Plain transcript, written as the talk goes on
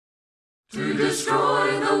to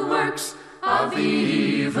destroy the works of the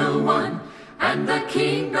evil one, and the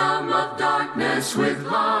kingdom of darkness with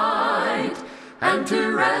light, and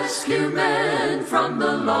to rescue men from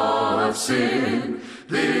the law of sin.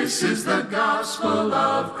 This is the gospel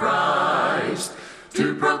of Christ,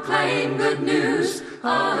 to proclaim good news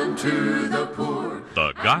unto the poor.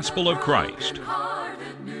 The gospel of Christ,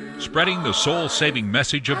 spreading the soul-saving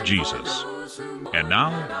message of Jesus. And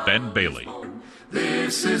now, Ben Bailey.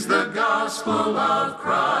 This is the gospel of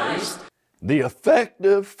Christ. The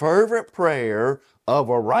effective, fervent prayer of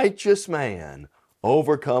a righteous man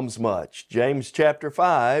overcomes much. James chapter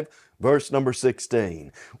 5, verse number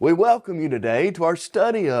 16. We welcome you today to our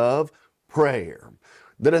study of prayer.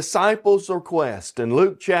 The disciples' request in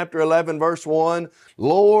Luke chapter 11, verse 1,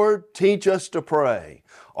 Lord, teach us to pray,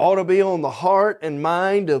 ought to be on the heart and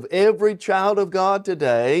mind of every child of God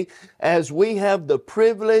today, as we have the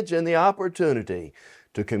privilege and the opportunity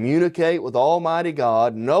to communicate with Almighty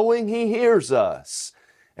God, knowing He hears us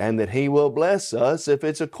and that He will bless us if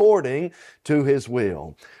it's according to His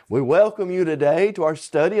will. We welcome you today to our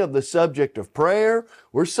study of the subject of prayer.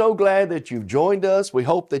 We're so glad that you've joined us. We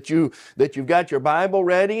hope that you've got your Bible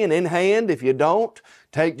ready and in hand. If you don't,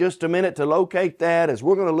 take just a minute to locate that, as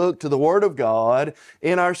we're going to look to the Word of God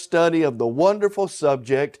in our study of the wonderful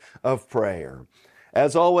subject of prayer.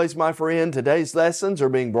 As always, my friend, today's lessons are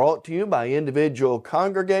being brought to you by individual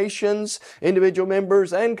congregations, individual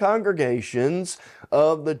members and congregations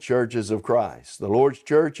of the churches of Christ. The Lord's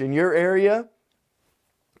Church in your area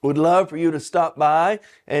would love for you to stop by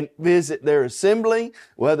and visit their assembly,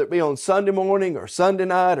 whether it be on Sunday morning or Sunday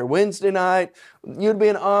night or Wednesday night. You'd be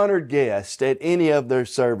an honored guest at any of their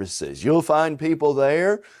services. You'll find people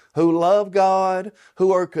there who love God,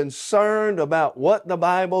 who are concerned about what the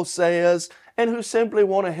Bible says, and who simply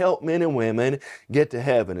want to help men and women get to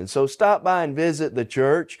heaven. And so stop by and visit the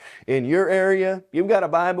church in your area. You've got a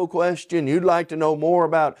Bible question, you'd like to know more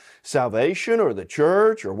about salvation or the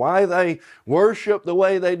church or why they worship the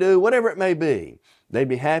way they do, whatever it may be. They'd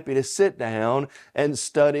be happy to sit down and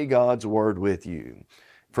study God's Word with you.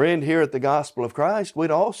 Friend, here at the Gospel of Christ,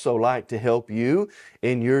 we'd also like to help you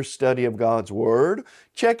in your study of God's Word.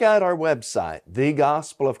 Check out our website,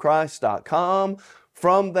 thegospelofchrist.com.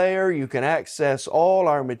 From there, you can access all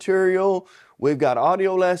our material. We've got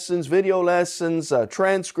audio lessons, video lessons,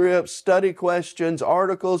 transcripts, study questions,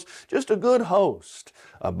 articles, just a good host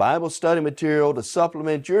of Bible study material to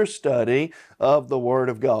supplement your study of the Word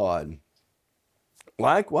of God.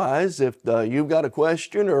 Likewise, if you've got a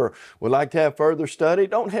question or would like to have further study,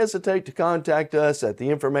 don't hesitate to contact us at the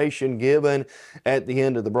information given at the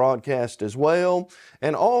end of the broadcast as well.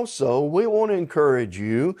 And also, we want to encourage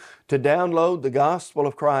you to download the Gospel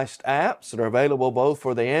of Christ apps that are available both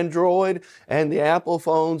for the Android and the Apple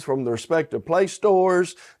phones from the respective Play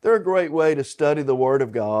stores. They're a great way to study the Word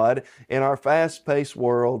of God in our fast-paced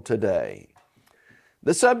world today.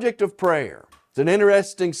 The subject of prayer. It's an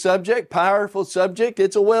interesting subject, powerful subject.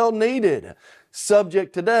 It's a well-needed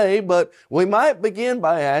subject today, but we might begin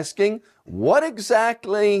by asking, what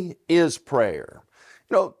exactly is prayer?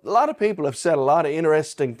 You know, a lot of people have said a lot of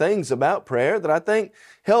interesting things about prayer that I think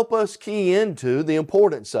help us key into the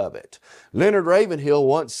importance of it. Leonard Ravenhill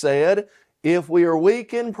once said, if we are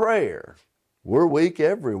weak in prayer, we're weak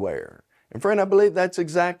everywhere. And friend, I believe that's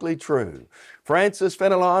exactly true. Francis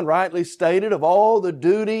Fenelon rightly stated, of all the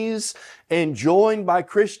duties enjoined by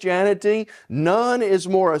Christianity, none is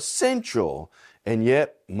more essential and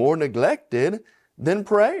yet more neglected than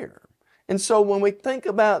prayer. And so when we think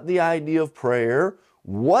about the idea of prayer,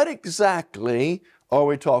 what exactly are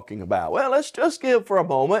we talking about? Well, let's just give for a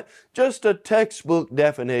moment just a textbook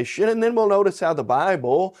definition, and then we'll notice how the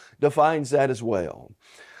Bible defines that as well.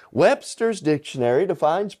 Webster's dictionary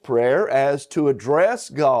defines prayer as to address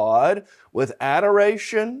God with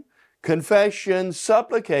adoration, confession,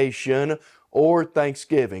 supplication, or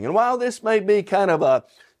thanksgiving. And while this may be kind of a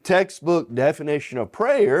textbook definition of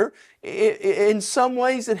prayer, in some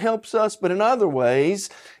ways it helps us, but in other ways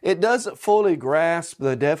it doesn't fully grasp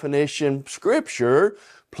the definition Scripture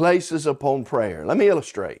places upon prayer. Let me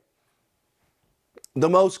illustrate. The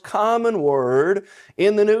most common word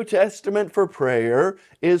in the New Testament for prayer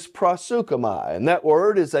is proseuchomai, and that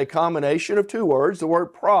word is a combination of two words. The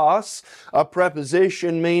word pros, a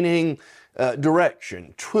preposition meaning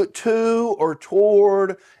direction, to or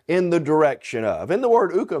toward, in the direction of. And the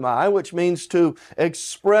word euchomai, which means to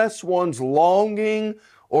express one's longing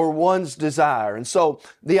or one's desire. And so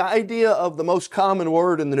the idea of the most common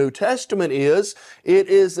word in the New Testament is, it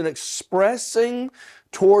is an expressing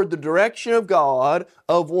toward the direction of God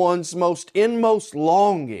of one's most inmost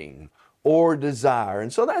longing or desire.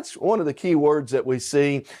 And so that's one of the key words that we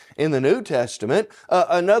see in the New Testament.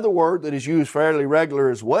 Another word that is used fairly regular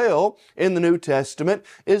as well in the New Testament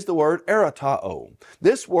is the word eratao.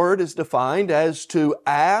 This word is defined as to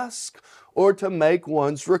ask or to make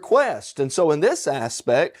one's request. And so in this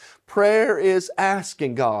aspect, prayer is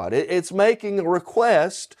asking God. It's making a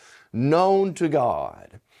request known to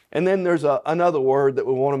God. And then there's another word that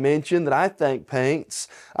we want to mention that I think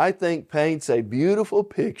paints a beautiful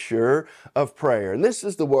picture of prayer. And this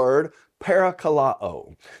is the word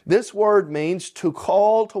parakalao. This word means to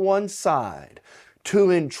call to one side,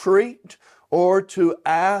 to entreat, or to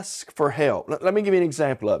ask for help. Let me give you an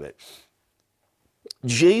example of it.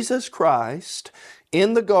 Jesus Christ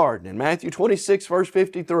in the garden, in Matthew 26, verse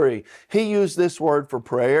 53, He used this word for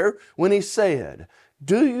prayer when He said,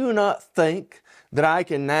 "Do you not think that I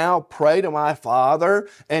can now pray to my Father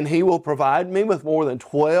and He will provide me with more than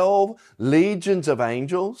 12 legions of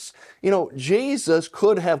angels?" You know, Jesus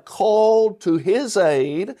could have called to His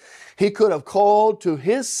aid. He could have called to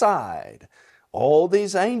His side all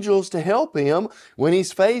these angels to help Him when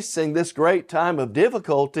He's facing this great time of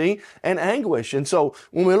difficulty and anguish. And so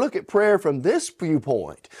when we look at prayer from this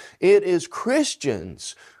viewpoint, it is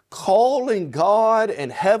Christians calling God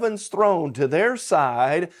and heaven's throne to their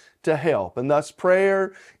side to help. And thus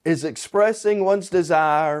prayer is expressing one's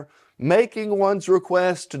desire, making one's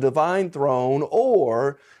request to divine throne,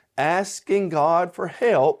 or asking God for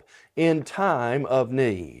help in time of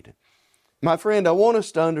need. My friend, I want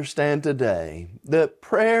us to understand today that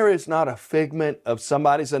prayer is not a figment of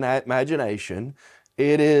somebody's imagination.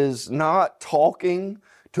 It is not talking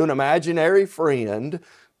to an imaginary friend.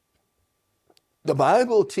 The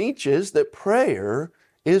Bible teaches that prayer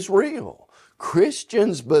is real.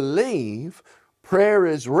 Christians believe prayer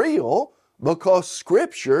is real because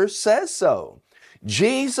Scripture says so.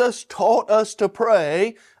 Jesus taught us to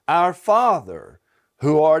pray, "Our Father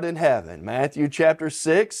who art in heaven." Matthew chapter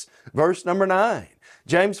 6, verse number 9.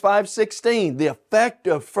 James 5:16, the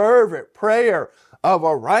effective fervent prayer of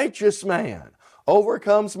a righteous man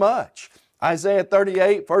overcomes much. Isaiah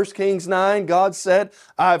 38, 1 Kings 9, God said,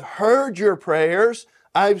 "I've heard your prayers,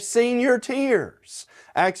 I've seen your tears."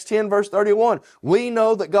 Acts 10 verse 31, we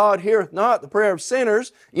know that God heareth not the prayer of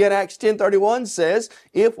sinners, yet Acts 10:31 says,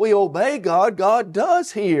 if we obey God, God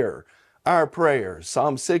does hear our prayers.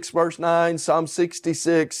 Psalm 6 verse 9, Psalm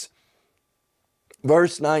 66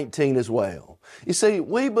 verse 19 as well. You see,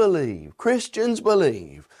 we believe, Christians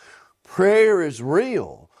believe, prayer is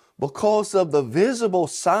real because of the visible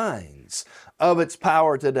signs of its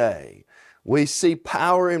power today. We see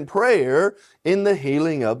power in prayer in the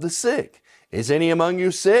healing of the sick. Is any among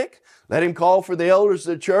you sick? Let him call for the elders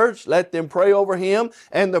of the church. Let them pray over him,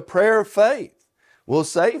 and the prayer of faith will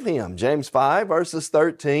save him. James 5 verses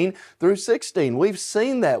 13 through 16. We've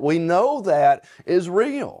seen that. We know that is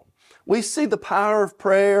real. We see the power of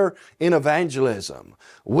prayer in evangelism.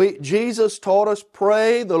 Jesus taught us,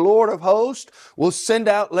 pray, the Lord of hosts will send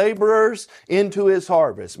out laborers into His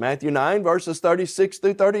harvest. Matthew 9 verses 36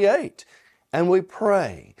 through 38. And we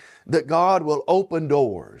pray that God will open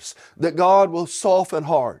doors, that God will soften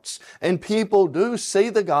hearts, and people do see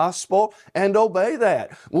the gospel and obey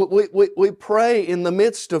that. We pray in the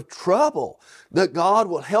midst of trouble that God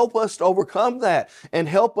will help us to overcome that and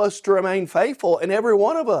help us to remain faithful, and every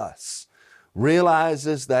one of us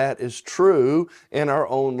realizes that is true in our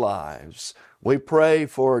own lives. We pray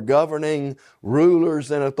for governing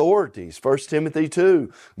rulers and authorities, 1 Timothy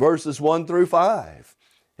 2 verses 1 through 5.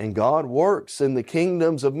 And God works in the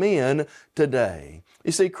kingdoms of men today.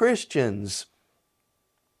 You see, Christians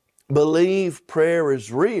believe prayer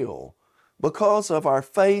is real because of our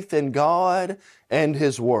faith in God and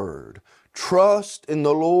His Word. Trust in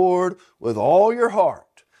the Lord with all your heart.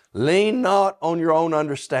 Lean not on your own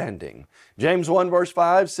understanding. James 1 verse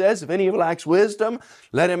 5 says, if any of you lacks wisdom,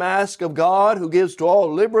 let him ask of God, who gives to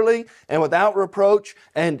all liberally and without reproach,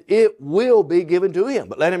 and it will be given to him.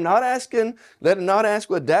 But let him not ask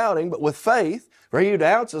with doubting, but with faith. For he who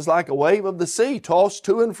doubts is like a wave of the sea, tossed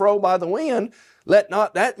to and fro by the wind. Let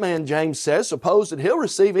not that man, James says, suppose that he'll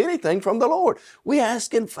receive anything from the Lord. We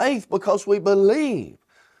ask in faith because we believe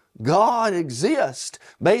God exists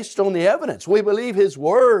based on the evidence. We believe His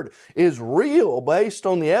Word is real based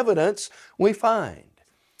on the evidence we find.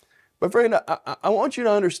 But friend, I want you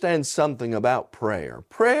to understand something about prayer.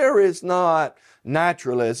 Prayer is not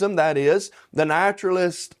naturalism. That is, the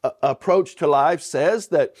naturalist approach to life says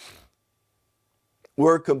that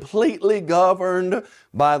we're completely governed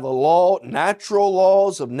by the natural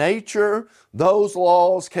laws of nature. Those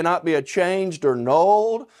laws cannot be changed or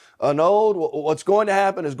annulled. annulled. What's going to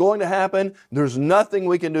happen is going to happen. There's nothing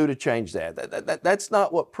we can do to change that. That's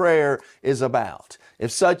not what prayer is about.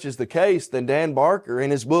 If such is the case, then Dan Barker,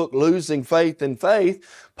 in his book, Losing Faith in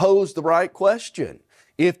Faith, posed the right question.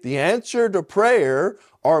 If the answer to prayer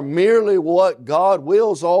are merely what God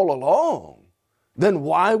wills all along, then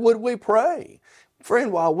why would we pray?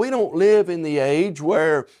 Friend, while we don't live in the age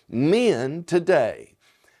where men today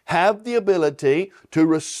have the ability to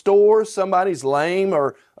restore somebody's lame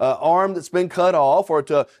or arm that's been cut off, or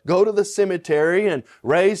to go to the cemetery and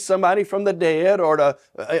raise somebody from the dead, or to,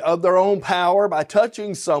 of their own power by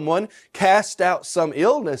touching someone, cast out some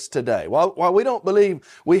illness today. While we don't believe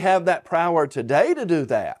we have that power today to do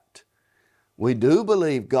that, we do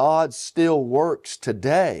believe God still works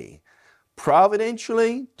today,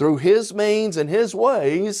 providentially, through His means and His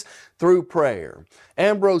ways, through prayer.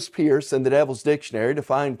 Ambrose Pierce in the Devil's Dictionary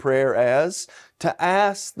defined prayer as to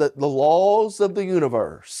ask that the laws of the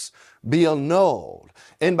universe be annulled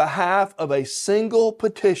in behalf of a single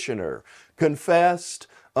petitioner confessed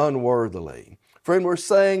unworthily. Friend, we're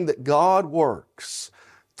saying that God works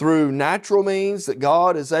through natural means, that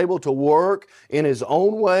God is able to work in His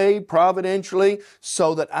own way, providentially,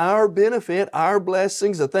 so that our benefit, our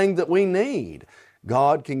blessings, the things that we need,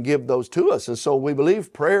 God can give those to us. And so we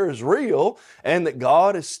believe prayer is real and that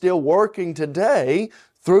God is still working today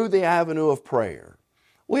through the avenue of prayer.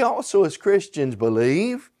 We also as Christians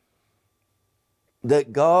believe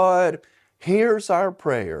that God hears our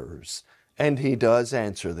prayers and He does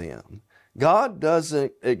answer them. God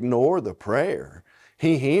doesn't ignore the prayer.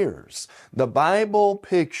 He hears. The Bible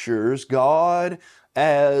pictures God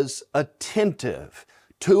as attentive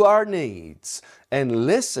to our needs and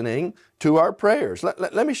listening to our prayers.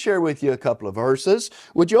 Let me share with you a couple of verses.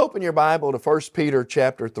 Would you open your Bible to 1 Peter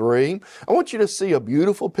chapter 3? I want you to see a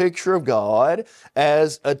beautiful picture of God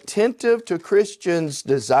as attentive to Christians'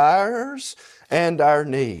 desires and our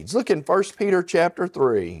needs. Look in 1 Peter chapter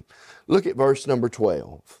 3. Look at verse number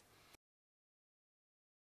 12.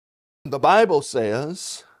 The Bible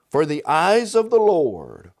says, "For the eyes of the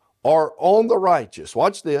Lord are on the righteous."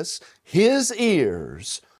 Watch this. "His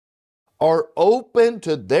ears are open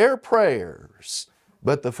to their prayers,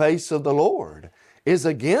 but the face of the Lord is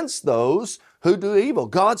against those who do evil."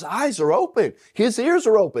 God's eyes are open. His ears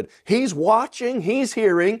are open. He's watching. He's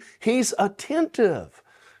hearing. He's attentive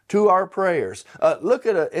to our prayers. Look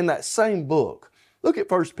at in that same book. Look at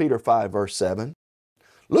 1 Peter 5 verse 7.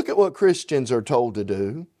 Look at what Christians are told to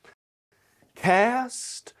do.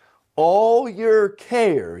 "Cast all your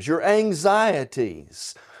cares, your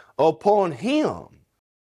anxieties upon Him.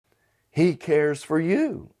 He cares for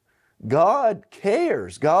you." God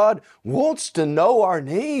cares. God wants to know our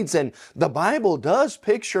needs, and the Bible does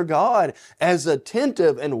picture God as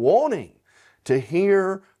attentive and wanting to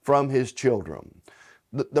hear from His children.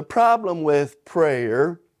 The problem with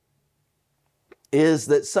prayer is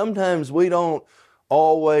that sometimes we don't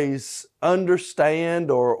always understand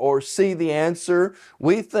or see the answer.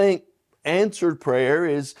 We think answered prayer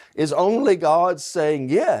is only God saying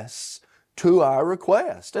yes to our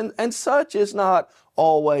request. And such is not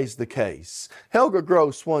always the case. Helga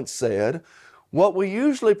Gross once said, "What we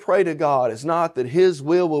usually pray to God is not that His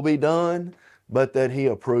will be done, but that He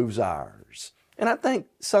approves ours." And I think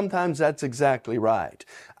sometimes that's exactly right.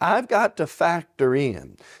 I've got to factor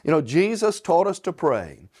in. Jesus taught us to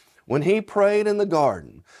pray. When He prayed in the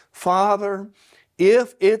garden, "Father,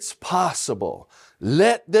 if it's possible,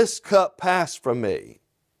 let this cup pass from me.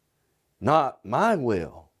 Not my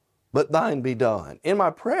will, but Thine be done." In my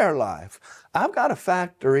prayer life, I've got to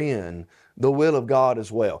factor in the will of God as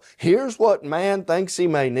well. Here's what man thinks he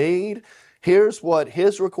may need. Here's what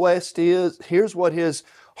his request is. Here's what his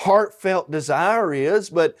heartfelt desire is.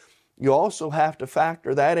 But you also have to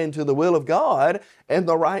factor that into the will of God and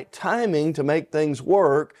the right timing to make things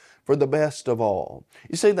work for the best of all.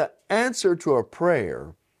 You see, the answer to a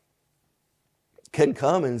prayer can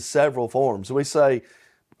come in several forms. We say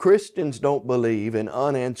Christians don't believe in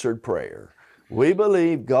unanswered prayer. We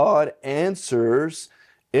believe God answers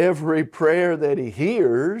every prayer that He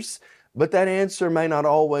hears, but that answer may not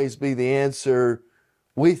always be the answer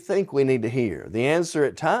we think we need to hear. The answer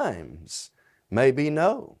at times may be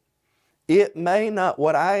no. It may not,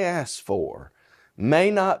 what I ask for,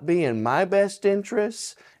 may not be in my best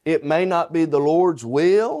interests. It may not be the Lord's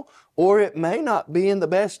will, or it may not be in the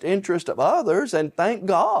best interest of others. And thank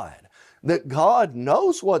God that God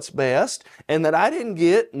knows what's best, and that I didn't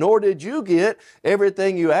get, nor did you get,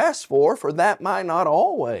 everything you asked for that might not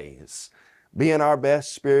always be in our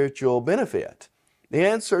best spiritual benefit. The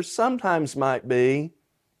answer sometimes might be,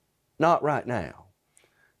 not right now.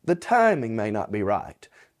 the timing may not be right.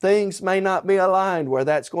 Things may not be aligned where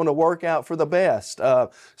that's going to work out for the best.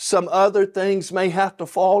 Some other things may have to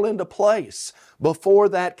fall into place before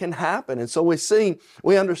that can happen. And so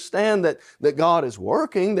we understand that God is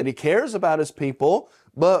working, that He cares about His people,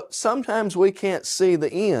 but sometimes we can't see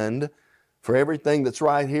the end for everything that's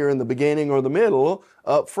right here in the beginning or the middle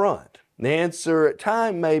up front. The answer at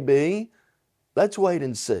time may be, let's wait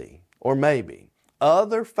and see, or maybe.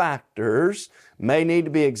 Other factors may need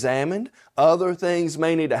to be examined. Other things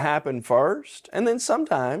may need to happen first. And then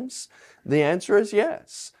sometimes the answer is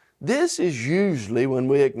yes. This is usually when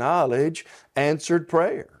we acknowledge answered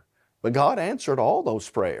prayer. But God answered all those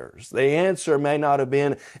prayers. The answer may not have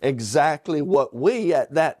been exactly what we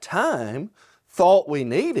at that time thought we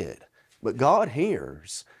needed. But God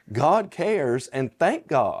hears, God cares, and thank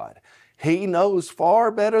God, He knows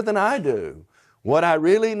far better than I do what I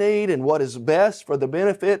really need and what is best for the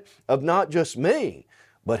benefit of not just me,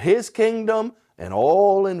 but His kingdom and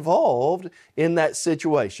all involved in that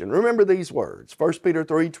situation. Remember these words, 1 Peter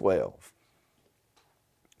 3:12.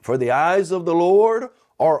 For the eyes of the Lord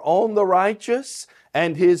are on the righteous,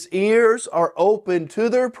 and His ears are open to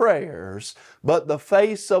their prayers, but the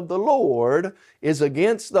face of the Lord is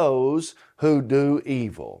against those who do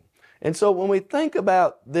evil. And so when we think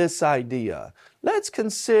about this idea, let's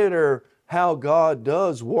consider how God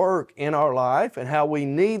does work in our life and how we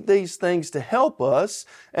need these things to help us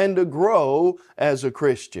and to grow as a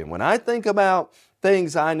Christian. When I think about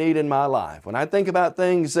things I need in my life, when I think about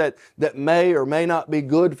things that may or may not be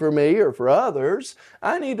good for me or for others,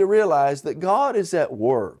 I need to realize that God is at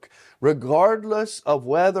work, regardless of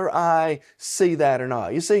whether I see that or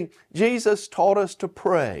not. You see, Jesus taught us to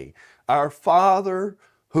pray, Our Father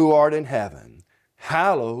who art in heaven,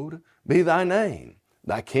 hallowed be Thy name.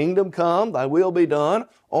 Thy kingdom come, Thy will be done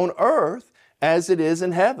on earth as it is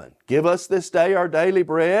in heaven. Give us this day our daily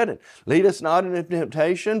bread, and lead us not into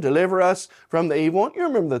temptation. Deliver us from the evil one. You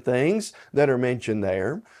remember the things that are mentioned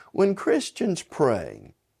there. When Christians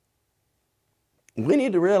pray, we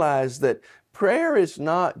need to realize that prayer is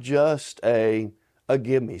not just a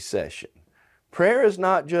give me session. Prayer is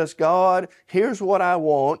not just, God, here's what I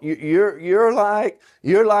want. You're like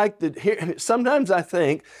sometimes I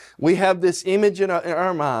think we have this image in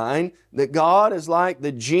our mind that God is like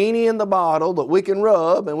the genie in the bottle that we can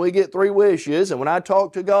rub and we get 3 wishes. And when I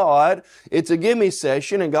talk to God, it's a give me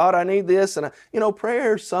session, and God, I need this. And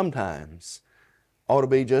prayer sometimes ought to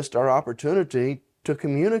be just our opportunity to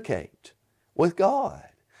communicate with God,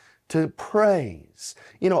 to praise.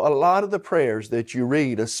 A lot of the prayers that you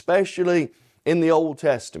read, especially in the Old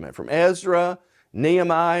Testament, from Ezra,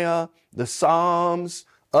 Nehemiah, the Psalms,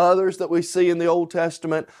 others that we see in the Old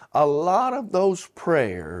Testament, a lot of those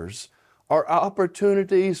prayers are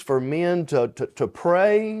opportunities for men to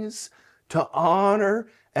praise, to honor,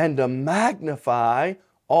 and to magnify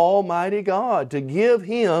Almighty God, to give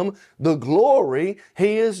Him the glory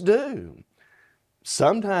He is due.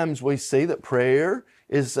 Sometimes we see that prayer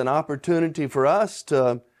is an opportunity for us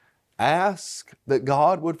to ask that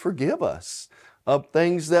God would forgive us of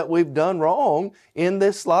things that we've done wrong in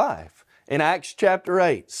this life. In Acts chapter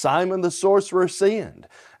 8, Simon the sorcerer sinned,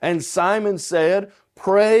 and Simon said,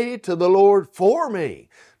 pray to the Lord for me.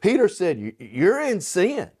 Peter said, you're in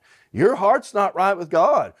sin. Your heart's not right with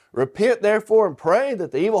God. Repent therefore and pray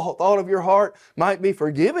that the evil thought of your heart might be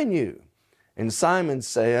forgiven you. And Simon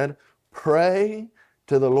said, pray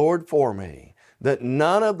to the Lord for me, that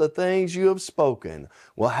none of the things you have spoken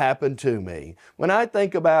will happen to me. When I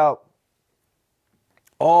think about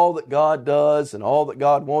all that God does and all that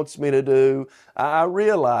God wants me to do, I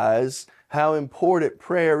realize how important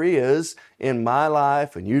prayer is in my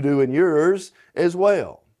life, and you do in yours as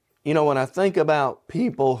well. When I think about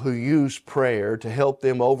people who use prayer to help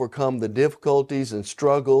them overcome the difficulties and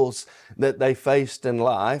struggles that they faced in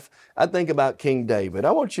life, I think about King David.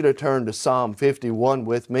 I want you to turn to Psalm 51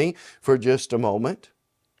 with me for just a moment.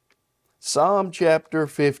 Psalm chapter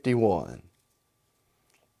 51.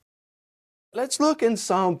 Let's look in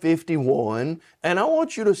Psalm 51, and I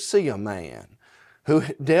want you to see a man who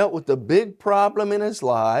dealt with a big problem in his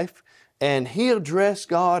life, and he addressed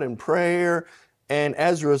God in prayer, and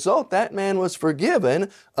as a result, that man was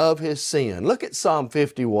forgiven of his sin. Look at Psalm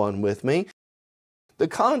 51 with me. The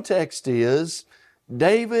context is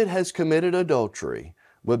David has committed adultery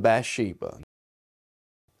with Bathsheba.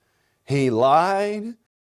 He lied.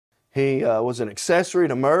 He was an accessory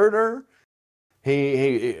to murder.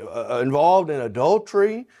 He involved in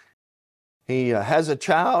adultery. He has a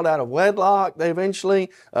child out of wedlock.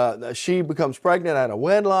 She becomes pregnant out of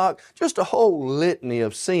wedlock. Just a whole litany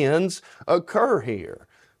of sins occur here.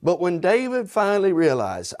 But when David finally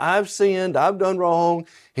realized, I've sinned, I've done wrong,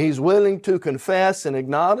 he's willing to confess and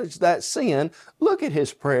acknowledge that sin. Look at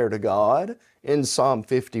his prayer to God in Psalm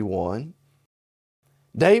 51.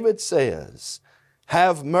 David says,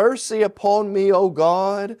 have mercy upon me, O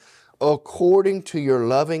God, according to your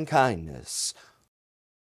loving kindness.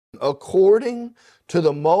 According to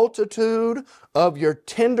the multitude of your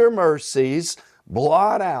tender mercies,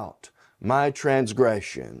 blot out my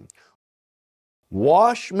transgression.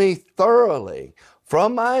 Wash me thoroughly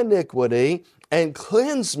from my iniquity and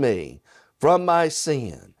cleanse me from my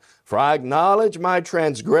sin. For I acknowledge my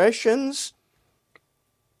transgressions,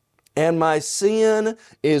 and my sin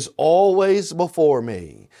is always before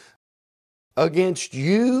me. Against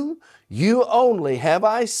you, you only have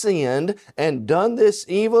I sinned and done this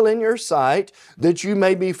evil in your sight, that you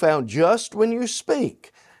may be found just when you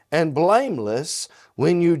speak and blameless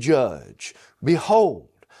when you judge. Behold,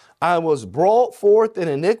 I was brought forth in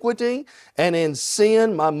iniquity, and in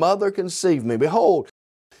sin my mother conceived me. Behold,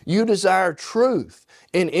 you desire truth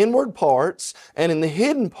in inward parts, and in the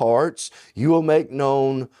hidden parts you will make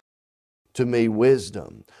known to me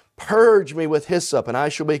wisdom. Purge me with hyssop, and I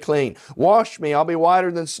shall be clean. Wash me, I'll be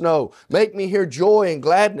whiter than snow. Make me hear joy and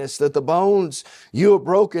gladness, that the bones you have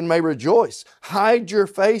broken may rejoice. Hide your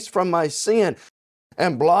face from my sin,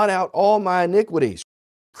 and blot out all my iniquities.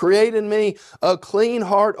 Create in me a clean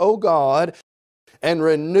heart, O God, and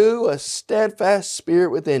renew a steadfast spirit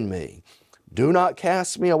within me. Do not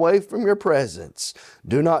cast me away from your presence.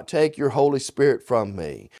 Do not take your Holy Spirit from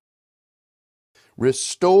me.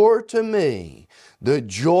 Restore to me the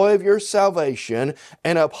joy of your salvation,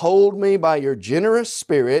 and uphold me by your generous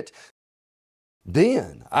spirit.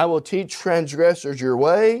 Then I will teach transgressors your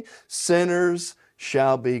way, sinners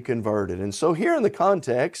shall be converted. And so here in the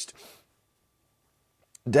context,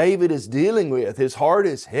 David is dealing with, his heart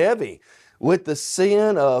is heavy with the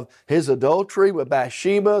sin of his adultery with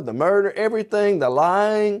Bathsheba, the murder, everything, the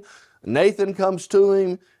lying. Nathan comes to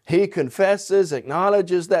him, he confesses,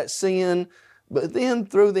 acknowledges that sin, but then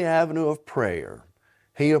through the avenue of prayer,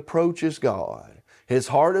 he approaches God. His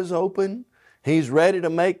heart is open, he's ready to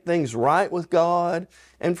make things right with God.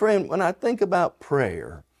 And friend, when I think about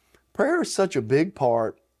prayer, prayer is such a big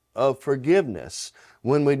part of forgiveness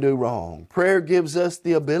when we do wrong. Prayer gives us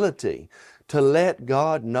the ability to let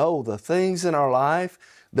God know the things in our life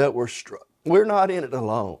that we're not in it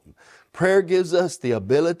alone. Prayer gives us the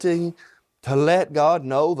ability to let God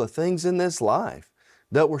know the things in this life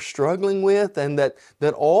that we're struggling with and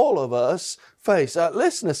that all of us face.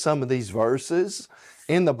 Listen to some of these verses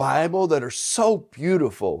in the Bible that are so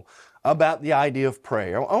beautiful about the idea of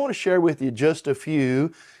prayer. I want to share with you just a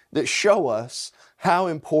few that show us how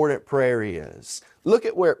important prayer is. Look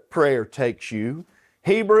at where prayer takes you.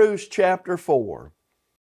 Hebrews chapter 4,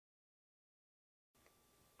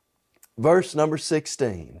 verse number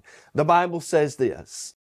 16. The Bible says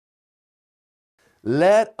this,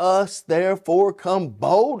 let us therefore come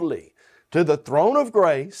boldly to the throne of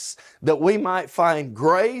grace, that we might find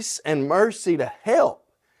grace and mercy to help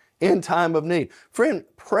in time of need. Friend,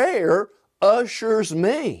 prayer ushers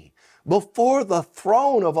me before the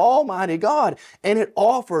throne of Almighty God, and it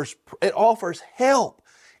offers help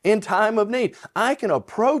in time of need. I can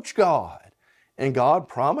approach God, and God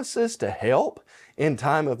promises to help in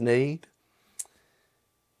time of need.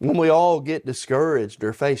 When we all get discouraged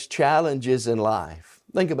or face challenges in life,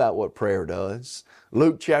 think about what prayer does.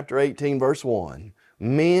 Luke chapter 18, verse 1,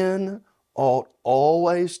 men ought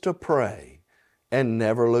always to pray and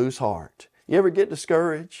never lose heart. You ever get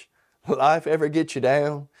discouraged? Life ever get you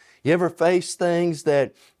down? You ever face things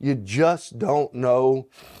that you just don't know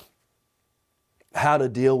how to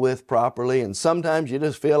deal with properly, and sometimes you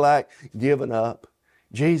just feel like giving up?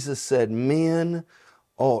 Jesus said, men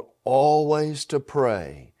ought always to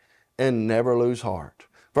pray and never lose heart.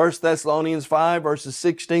 1 Thessalonians 5 verses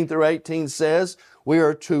 16 through 18 says, we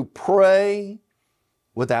are to pray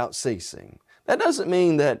without ceasing. That doesn't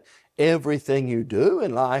mean that everything you do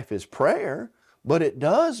in life is prayer, but it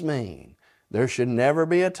does mean there should never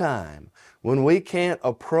be a time when we can't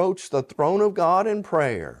approach the throne of God in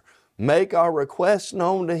prayer, make our requests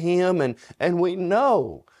known to Him, and we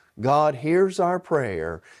know God hears our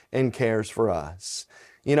prayer and cares for us.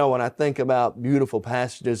 You know, when I think about beautiful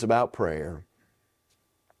passages about prayer,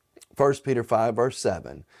 1 Peter 5 verse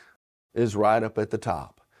 7 is right up at the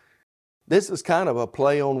top. This is kind of a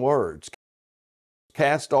play on words.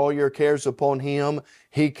 Cast all your cares upon Him.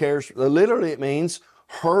 He cares. Literally it means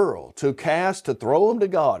hurl, to cast, to throw them to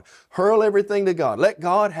God. Hurl everything to God. Let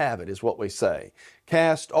God have it is what we say.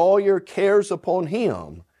 Cast all your cares upon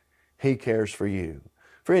Him. He cares for you.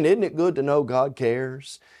 Friend, isn't it good to know God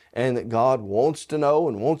cares? and that God wants to know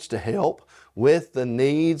and wants to help with the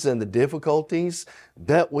needs and the difficulties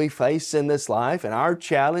that we face in this life, and our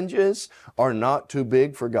challenges are not too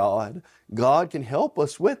big for God. God can help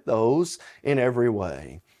us with those in every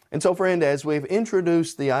way. And so, friend, as we've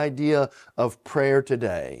introduced the idea of prayer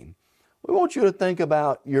today, we want you to think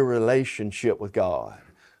about your relationship with God.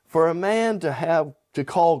 For a man to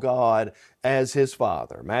call God as his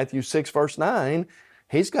Father, Matthew 6 verse 9,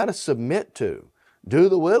 he's got to submit to, do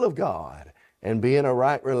the will of God, and be in a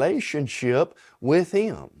right relationship with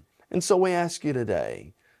Him. And so we ask you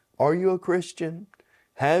today, are you a Christian?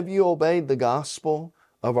 Have you obeyed the gospel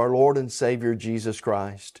of our Lord and Savior Jesus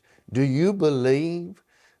Christ? Do you believe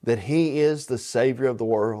that He is the Savior of the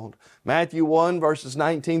world? Matthew 1 verses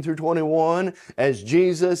 19 through 21, as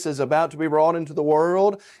Jesus is about to be brought into the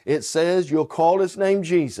world, it says, you'll call His name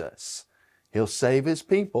Jesus. He'll save His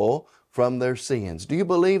people from their sins. Do you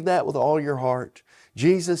believe that with all your heart?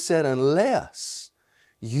 Jesus said, unless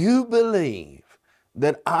you believe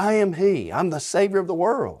that I am He, I'm the Savior of the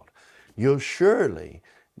world, you'll surely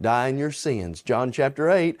die in your sins. John chapter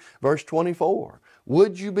 8, verse 24.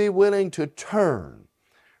 Would you be willing to turn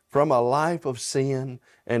from a life of sin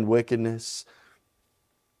and wickedness?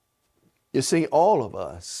 You see, all of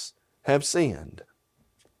us have sinned.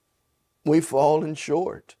 We've fallen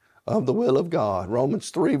short of the will of God.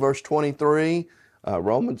 Romans 3, verse 23,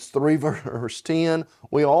 Romans 3 verse 10,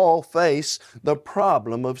 we all face the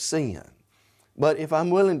problem of sin. But if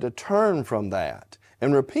I'm willing to turn from that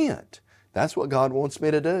and repent, that's what God wants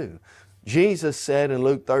me to do. Jesus said in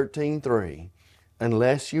Luke 13:3,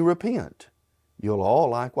 unless you repent, you'll all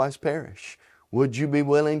likewise perish. Would you be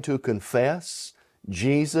willing to confess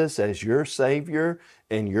Jesus as your Savior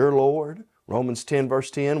and your Lord? Romans 10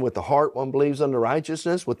 verse 10, with the heart one believes unto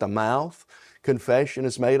righteousness, with the mouth confession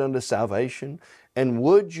is made unto salvation. And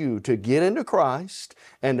would you, to get into Christ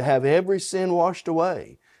and to have every sin washed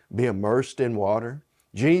away, be immersed in water?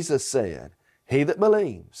 Jesus said, he that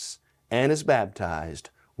believes and is baptized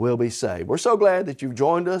will be saved. We're so glad that you've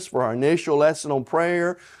joined us for our initial lesson on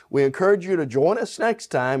prayer. We encourage you to join us next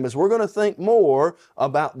time as we're going to think more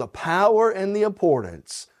about the power and the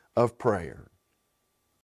importance of prayer.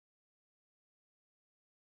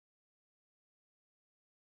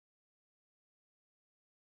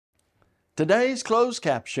 Today's closed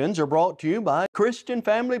captions are brought to you by Christian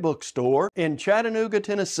Family Bookstore in Chattanooga,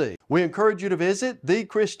 Tennessee. We encourage you to visit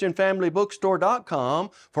thechristianfamilybookstore.com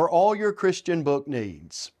for all your Christian book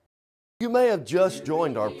needs. You may have just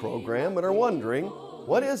joined our program and are wondering,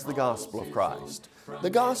 what is the Gospel of Christ? The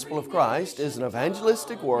Gospel of Christ is an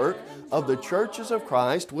evangelistic work of the churches of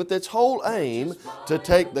Christ with its whole aim to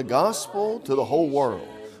take the gospel to the whole world.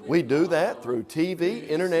 We do that through TV,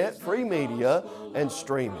 internet, free media, and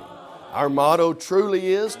streaming. Our motto truly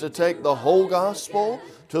is to take the whole gospel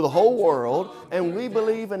to the whole world, and we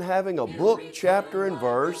believe in having a book, chapter, and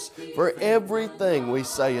verse for everything we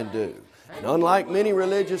say and do. And unlike many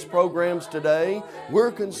religious programs today,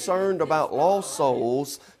 we're concerned about lost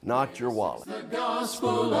souls, not your wallet. Visit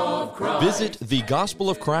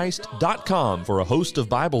thegospelofchrist.com for a host of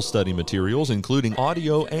Bible study materials, including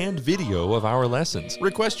audio and video of our lessons.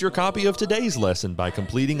 Request your copy of today's lesson by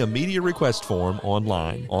completing a media request form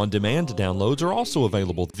online. On-demand downloads are also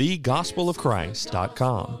available at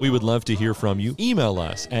thegospelofchrist.com. We would love to hear from you. Email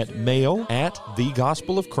us at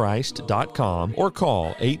mail@thegospelofchrist.com or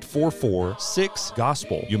call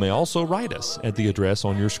 844-6-GOSPEL. You may also write us at the address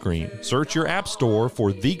on your screen. Search your app store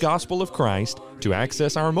for The Gospel of Christ to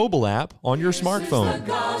access our mobile app on your smartphone. The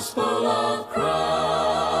Gospel of Christ.